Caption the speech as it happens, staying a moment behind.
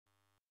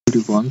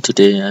everyone,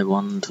 today I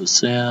want to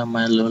share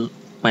my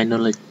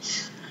knowledge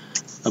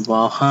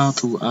about how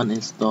to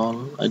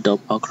uninstall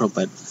Adobe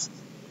Acrobat.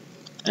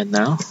 And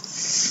now we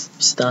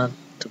start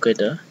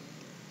together.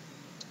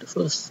 The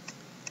first,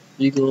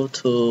 we go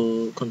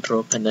to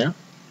Control Panel,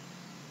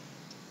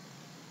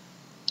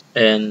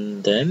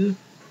 and then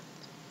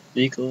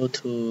we go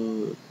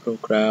to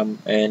Program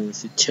and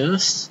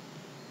Features.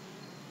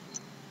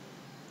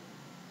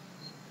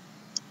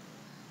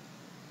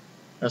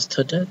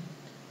 After that,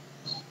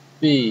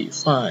 we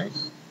find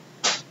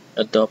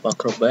Adobe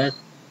Acrobat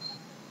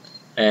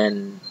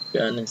and we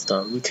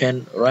uninstall. We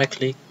can right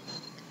click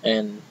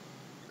and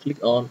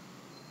click on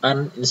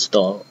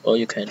uninstall, or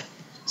you can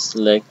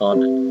select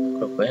on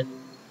Acrobat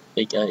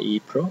XI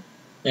Pro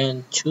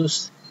and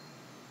choose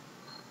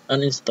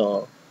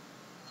uninstall.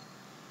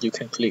 You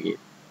can click it,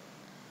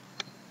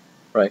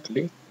 right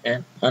click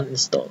and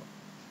uninstall.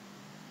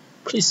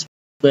 Please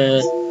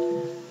wait,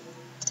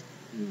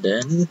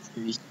 then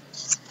we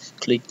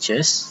click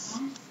yes.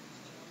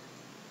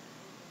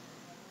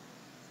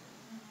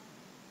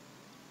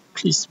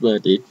 Please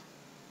wait it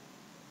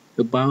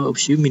about a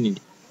few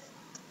minutes.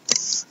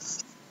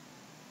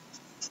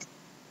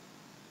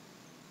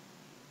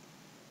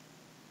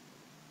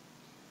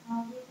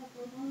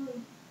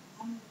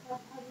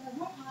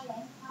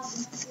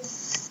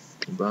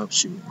 About a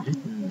few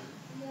minutes.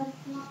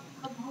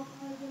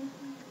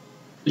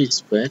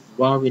 Please wait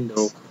while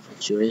window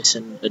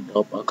configuration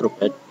Adobe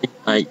Acrobat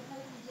XI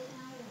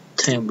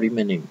time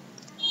remaining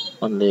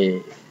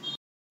only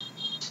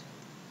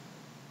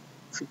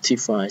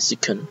 55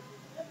 seconds,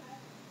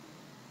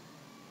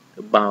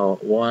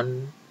 about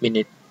 1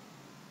 minute.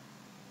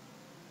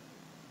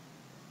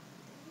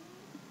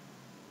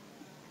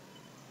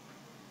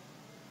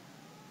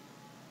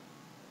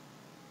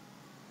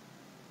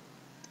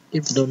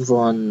 If don't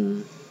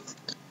want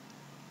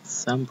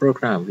some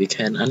program, we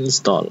can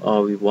uninstall,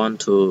 or we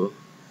want to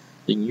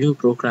the new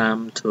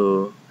program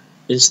to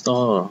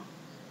install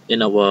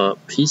in our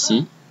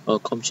PC or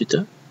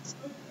computer,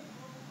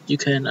 you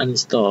can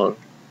uninstall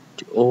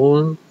the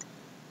old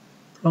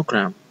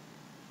program.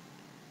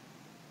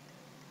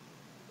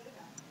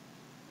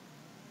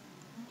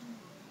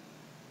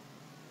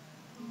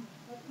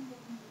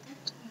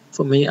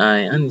 For me,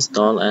 I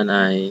uninstall and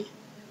I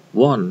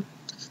want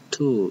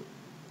to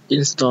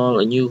install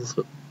a new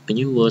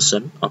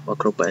version of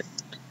Adobe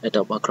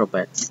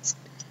Acrobat,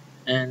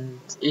 and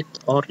it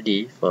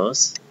already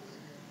first.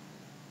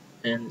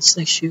 And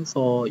thank you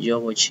for your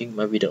watching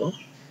my video.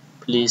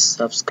 Please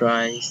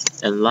subscribe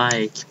and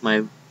like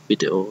my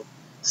video.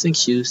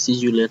 Thank you. See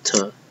you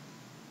later.